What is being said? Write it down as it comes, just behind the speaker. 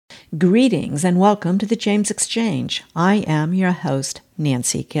Greetings and welcome to the James Exchange. I am your host,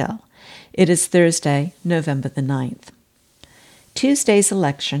 Nancy Gill. It is Thursday, November the 9th. Tuesday's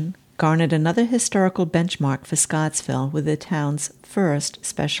election garnered another historical benchmark for Scottsville with the town's first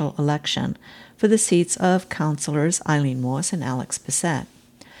special election for the seats of Councilors Eileen Morse and Alex Bissett.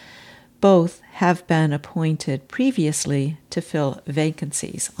 Both have been appointed previously to fill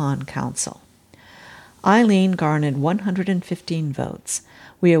vacancies on council. Eileen garnered 115 votes.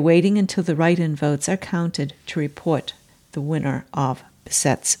 We are waiting until the write-in votes are counted to report the winner of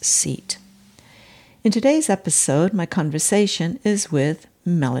Bissett's seat. In today's episode, my conversation is with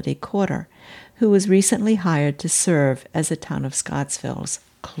Melody Corder, who was recently hired to serve as the town of Scottsville's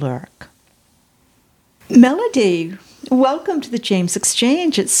clerk. Melody, welcome to the James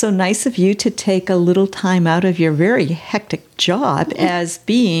Exchange. It's so nice of you to take a little time out of your very hectic job as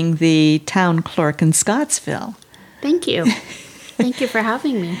being the town clerk in Scottsville. Thank you. Thank you for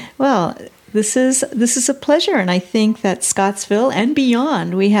having me. Well, this is a pleasure, and I think that Scottsville and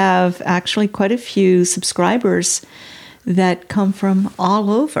beyond, we have actually quite a few subscribers that come from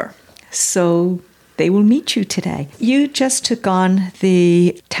all over. So they will meet you today. You just took on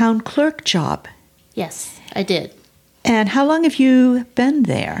the town clerk job. Yes, I did. And how long have you been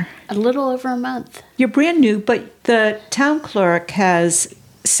there? A little over a month. You're brand new, but the town clerk has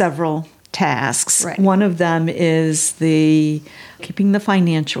several tasks. Right. One of them is keeping the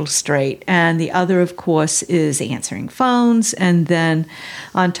financials straight, and the other, of course, is answering phones, and then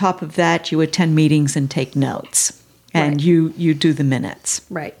on top of that, you attend meetings and take notes, and Right. you do the minutes.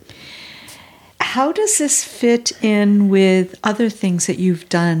 Right. How does this fit in with other things that you've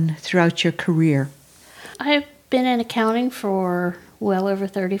done throughout your career? I've been in accounting for well over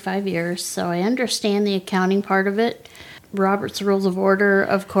 35 years, so I understand the accounting part of it. Robert's Rules of Order,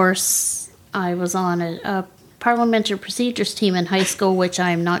 of course, I was on a parliamentary procedures team in high school, which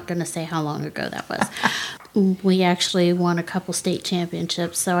I'm not going to say how long ago that was. We actually won a couple state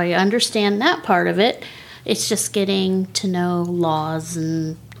championships, so I understand that part of it. It's just getting to know laws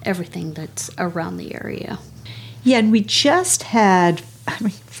and everything that's around the area. Yeah, and we just had,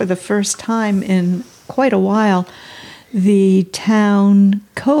 for the first time in quite a while, the town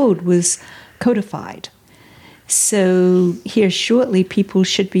code was codified. So here shortly, people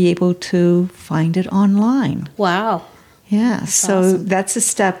should be able to find it online. Wow. Yeah, so awesome. That's a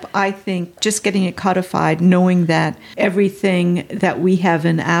step, I think, just getting it codified, knowing that everything that we have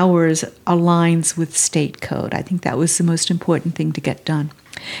in ours aligns with state code. I think that was the most important thing to get done.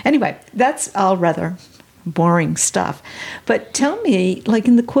 Anyway, that's all rather boring stuff. But tell me, like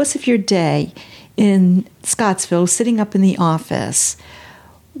in the course of your day in Scottsville, sitting up in the office,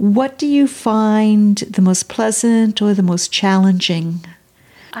 what do you find the most pleasant or the most challenging?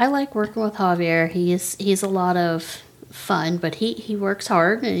 I like working with Javier. He's a lot of fun, but he works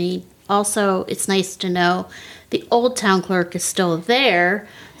hard, and he also, it's nice to know the old town clerk is still there,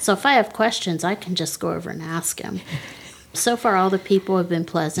 so if I have questions, I can just go over and ask him. So far, all the people have been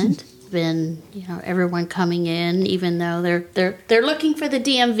pleasant. Been, everyone coming in, even though they're looking for the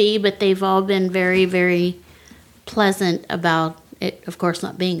DMV, but they've all been very, very pleasant about it, of course,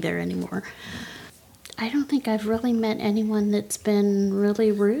 not being there anymore. I don't think I've really met anyone that's been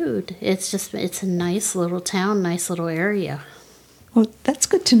really rude. It's a nice little town, nice little area. Well, that's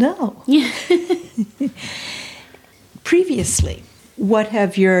good to know. Yeah. Previously, what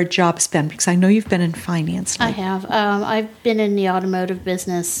have your jobs been? Because I know you've been in finance. I have. I've been in the automotive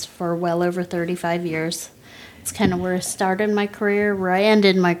business for well over 35 years. It's kind of where I started my career, where I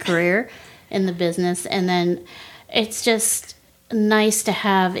ended my career in the business. And then it's just nice to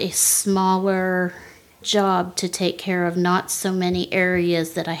have a smaller job to take care of, not so many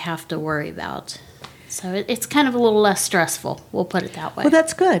areas that I have to worry about. So it's kind of a little less stressful, we'll put it that way. Well,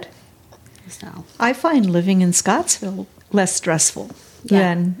 that's good. So I find living in Scottsville less stressful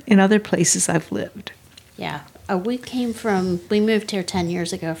than in other places I've lived. Yeah. We moved here 10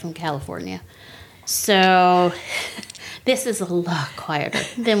 years ago from California. So this is a lot quieter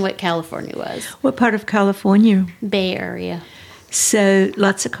than what California was. What part of California? Bay Area. So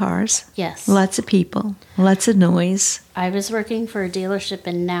lots of cars. Yes. Lots of people. Lots of noise. I was working for a dealership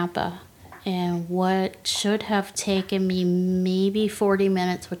in Napa, and what should have taken me maybe 40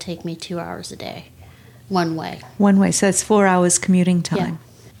 minutes would take me 2 hours a day, one way. One way. So that's 4 hours commuting time.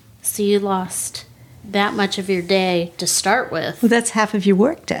 Yeah. So you lost that much of your day to start with. Well, that's half of your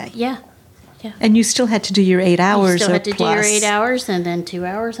work day. Yeah. Yeah. And you still had to do your 8 hours. You still had to plus. do your 8 hours and then 2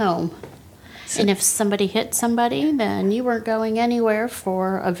 hours home. And if somebody hit somebody, then you weren't going anywhere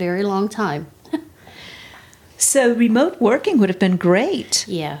for a very long time. So remote working would have been great.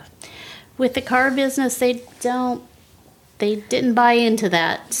 Yeah. With the car business, they don't they didn't buy into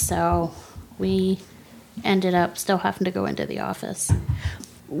that, so we ended up still having to go into the office.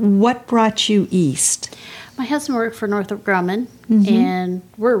 What brought you east? My husband worked for Northrop Grumman, and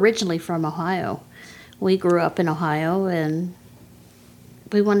we're originally from Ohio. We grew up in Ohio, and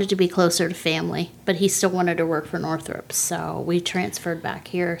we wanted to be closer to family, but he still wanted to work for Northrop, so we transferred back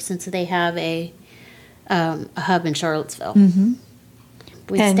here since they have a hub in Charlottesville.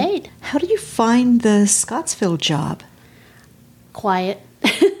 We stayed. How did you find the Scottsville job? Quiet.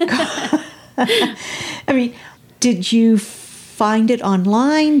 I mean, did you find it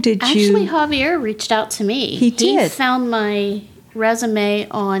online? Actually, Javier reached out to me. He did. He found my resume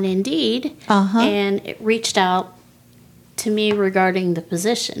on Indeed and it reached out to me regarding the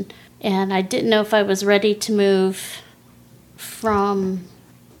position. And I didn't know if I was ready to move from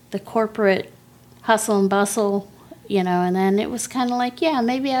the corporate hustle and bustle, and then it was kind of like, yeah,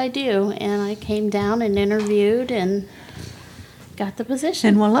 maybe I do. And I came down and interviewed and got the position.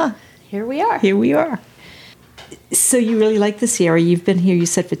 And voila. Here we are. Here we are. So you really like this area. You've been here, you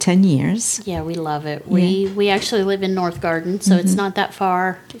said, for 10 years. Yeah, we love it. We actually live in North Garden, so it's not that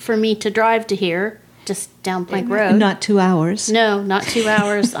far for me to drive to here, just down Plank Road. Not 2 hours. No, not 2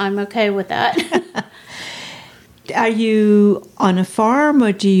 hours. I'm okay with that. Are you on a farm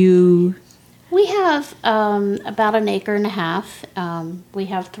or do you... We have about an acre and a half. We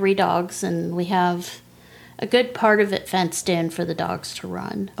have 3 dogs, and we have a good part of it fenced in for the dogs to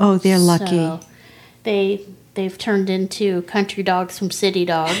run. Oh, they're lucky. So they've turned into country dogs from city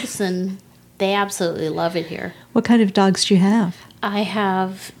dogs, and they absolutely love it here. What kind of dogs do you have? I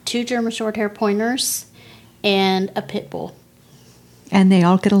have 2 German Shorthair Pointers and a Pit Bull. And they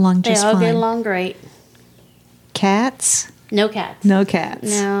all get along just fine? They all get along great. Cats? No cats. No cats.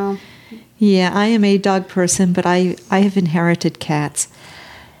 No. Yeah, I am a dog person, but I have inherited cats.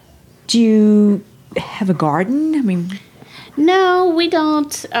 Do you have a garden? I mean... No, we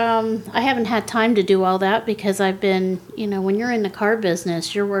don't. I haven't had time to do all that because I've been, when you're in the car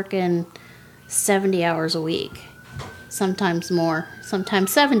business, you're working 70 hours a week, sometimes more,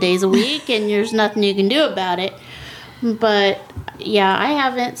 sometimes 7 days a week, and there's nothing you can do about it. But, yeah, I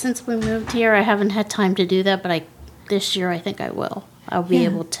haven't, since we moved here, I haven't had time to do that, but this year I think I will. I'll be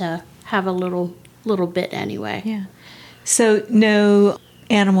able to have a little bit anyway. Yeah. So no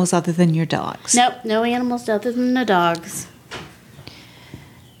animals other than your dogs? Nope, no animals other than the dogs.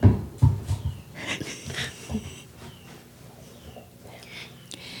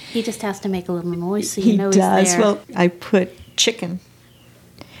 He just has to make a little noise so you know he's there. He does. Well, I put chicken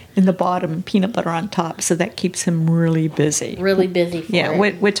in the bottom and peanut butter on top, so that keeps him really busy. Really busy for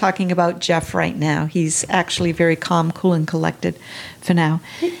it. We're talking about Jeff right now. He's actually very calm, cool, and collected for now.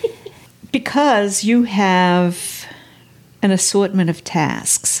 Because you have an assortment of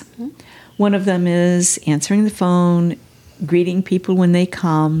tasks. Mm-hmm. One of them is answering the phone, greeting people when they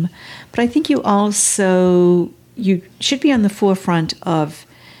come. But I think you should be on the forefront of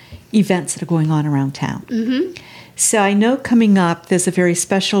events that are going on around town. Mm-hmm. So I know coming up, there's a very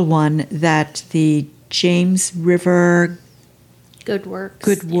special one that the James River Good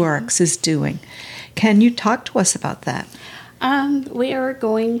Works is doing. Can you talk to us about that? We are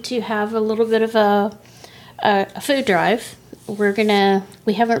going to have a little bit of a food drive.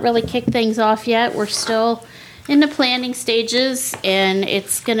 We haven't really kicked things off yet. We're still in the planning stages, and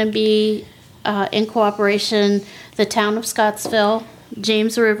it's going to be in cooperation, the town of Scottsville,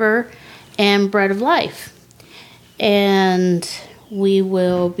 James River, and Bread of Life. And we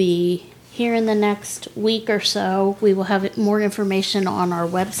will be here in the next week or so. We will have more information on our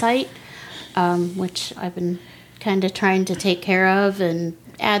website, which I've been kind of trying to take care of and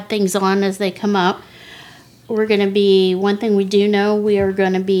add things on as they come up. We're going to be, one thing we do know, we are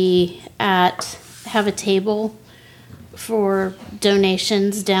going to be have a table for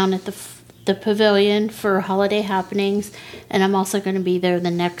donations down at the pavilion for holiday happenings, and I'm also going to be there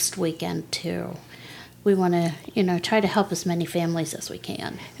the next weekend too. We want to, try to help as many families as we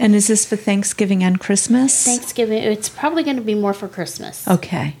can. And is this for Thanksgiving and Christmas? Thanksgiving, it's probably going to be more for Christmas.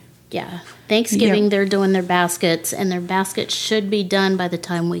 Okay. Yeah. Thanksgiving, They're doing their baskets, and their baskets should be done by the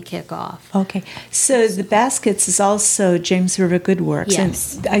time we kick off. Okay. So the baskets is also James River Good Works.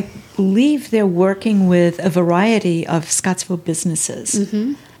 Yes. And I believe they're working with a variety of Scottsville businesses.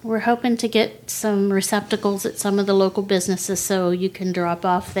 Mm-hmm. We're hoping to get some receptacles at some of the local businesses so you can drop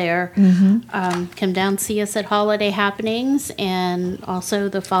off there. Mm-hmm. Come down, see us at holiday happenings, and also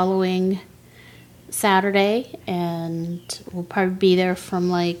the following Saturday. And we'll probably be there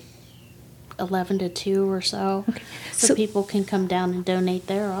from 11 to 2 or so. Okay. So people can come down and donate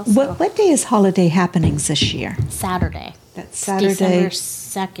there also. What day is holiday happenings this year? Saturday. That's Saturday. December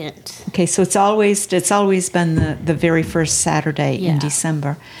 2nd. Okay, so it's always been the very first Saturday in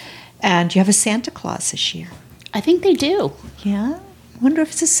December. And you have a Santa Claus this year. I think they do. Yeah? I wonder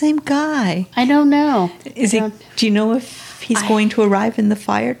if it's the same guy. I don't know. Do you know if he's going to arrive in the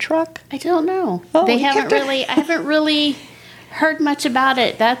fire truck? I don't know. Oh, I haven't really heard much about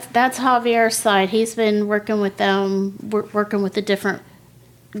it. That's Javier's side. He's been working with them, working with the different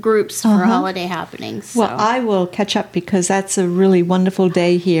groups for holiday happenings. So. Well, I will catch up because that's a really wonderful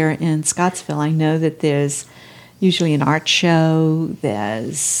day here in Scottsville. I know that there's usually an art show,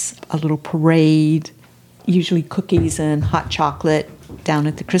 there's a little parade, usually cookies and hot chocolate down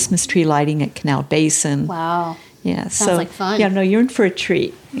at the Christmas tree lighting at Canal Basin. Wow. Yeah, sounds like fun. Yeah, no, you're in for a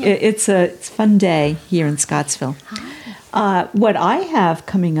treat. Yeah. It's a fun day here in Scottsville. What I have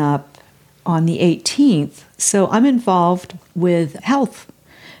coming up on the 18th, so I'm involved with health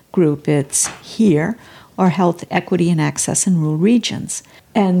group. It's HERE, or Health Equity and Access in Rural Regions.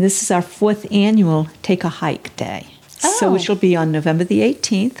 And this is our 4th annual Take a Hike Day. Oh. So which will be on November the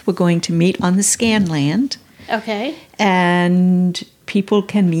 18th. We're going to meet on the Scanland. Okay. And people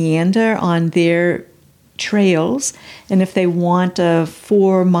can meander on their trails. And if they want a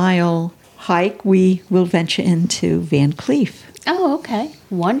 4-mile hike, we will venture into Van Cleef. Oh, okay.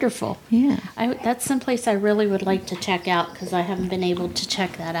 Wonderful. Yeah. That's someplace I really would like to check out because I haven't been able to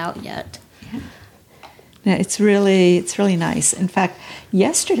check that out yet. Yeah. Yeah, it's really nice. In fact,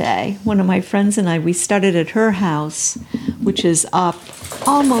 yesterday, one of my friends and I, we started at her house, which is up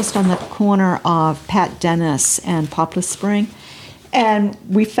almost on the corner of Pat Dennis and Poplar Spring, and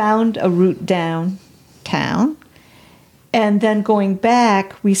we found a route downtown, and then going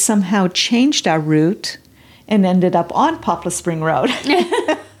back, we somehow changed our route and ended up on Poplar Spring Road.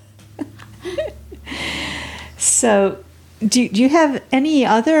 So, do you have any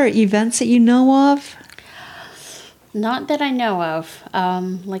other events that you know of? Not that I know of.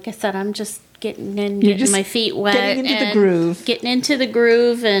 Like I said, I'm just getting my feet wet. Getting into the groove. Getting into the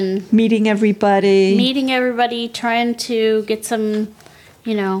groove and... Meeting everybody. Trying to get some,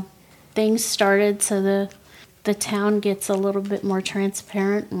 things started so the town gets a little bit more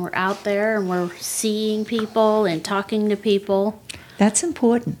transparent and we're out there and we're seeing people and talking to people. That's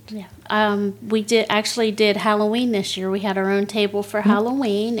important. Yeah. We did Halloween this year. We had our own table for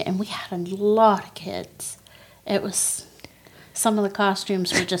Halloween and we had a lot of kids. Some of the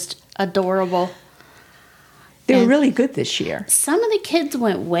costumes were just adorable. They were really good this year. Some of the kids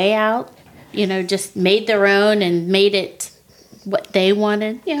went way out, just made their own and made it what they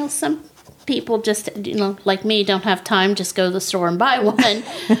wanted. Some people just, like me, don't have time, just go to the store and buy one.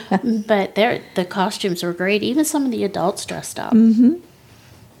 But the costumes were great. Even some of the adults dressed up. Mm-hmm.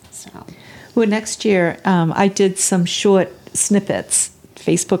 So. Well, next year, I did some short snippets,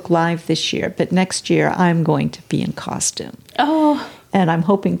 Facebook Live this year, but next year I'm going to be in costume. Oh. And I'm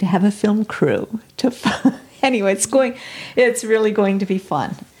hoping to have a film crew. Anyway, it's really going to be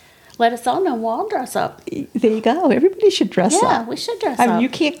fun. Let us all know. We'll all dress up. There you go. Everybody should dress up. Yeah, we should dress up. You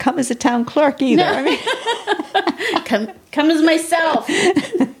can't come as a town clerk either. No. Come as myself.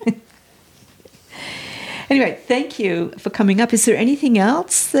 Anyway, thank you for coming up. Is there anything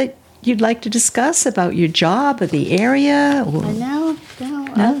else that you'd like to discuss about your job or the area? Or? No.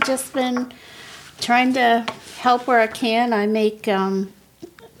 I've just been trying to help where I can.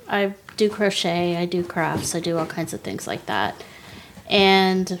 I do crochet, I do crafts, I do all kinds of things like that.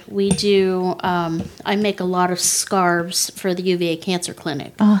 And we do, I make a lot of scarves for the UVA Cancer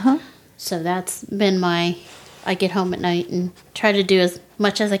Clinic. Uh-huh. So that's been I get home at night and try to do as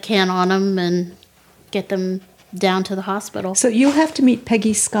much as I can on them and get them down to the hospital. So you'll have to meet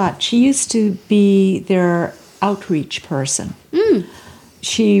Peggy Scott. She used to be their outreach person. Mm.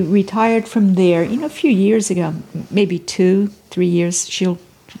 She retired from there, a few years ago, maybe 2-3 years. She'll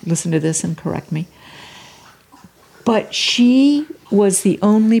listen to this and correct me. But she was the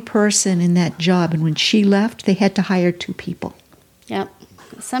only person in that job, and when she left, they had to hire 2 people. Yep.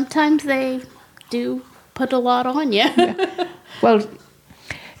 Sometimes they do put a lot on you. Yeah. Well,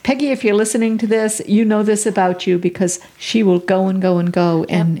 Peggy, if you're listening to this, you know this about you because she will go and go and go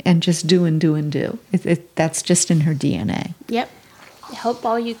and just do and do and do. That's just in her DNA. Yep. Help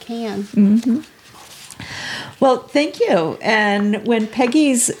all you can. Mm-hmm. Well, thank you. And when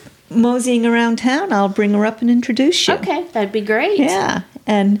Peggy's moseying around town, I'll bring her up and introduce you. Okay, that'd be great. Yeah,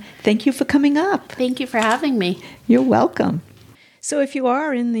 and thank you for coming up. Thank you for having me. You're welcome. So if you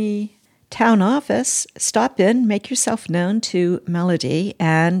are in the town office, stop in, make yourself known to Melody,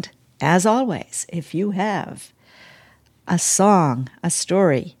 and as always, if you have a song, a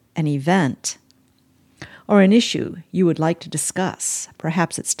story, an event, or an issue you would like to discuss,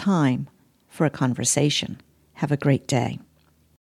 perhaps it's time for a conversation. Have a great day.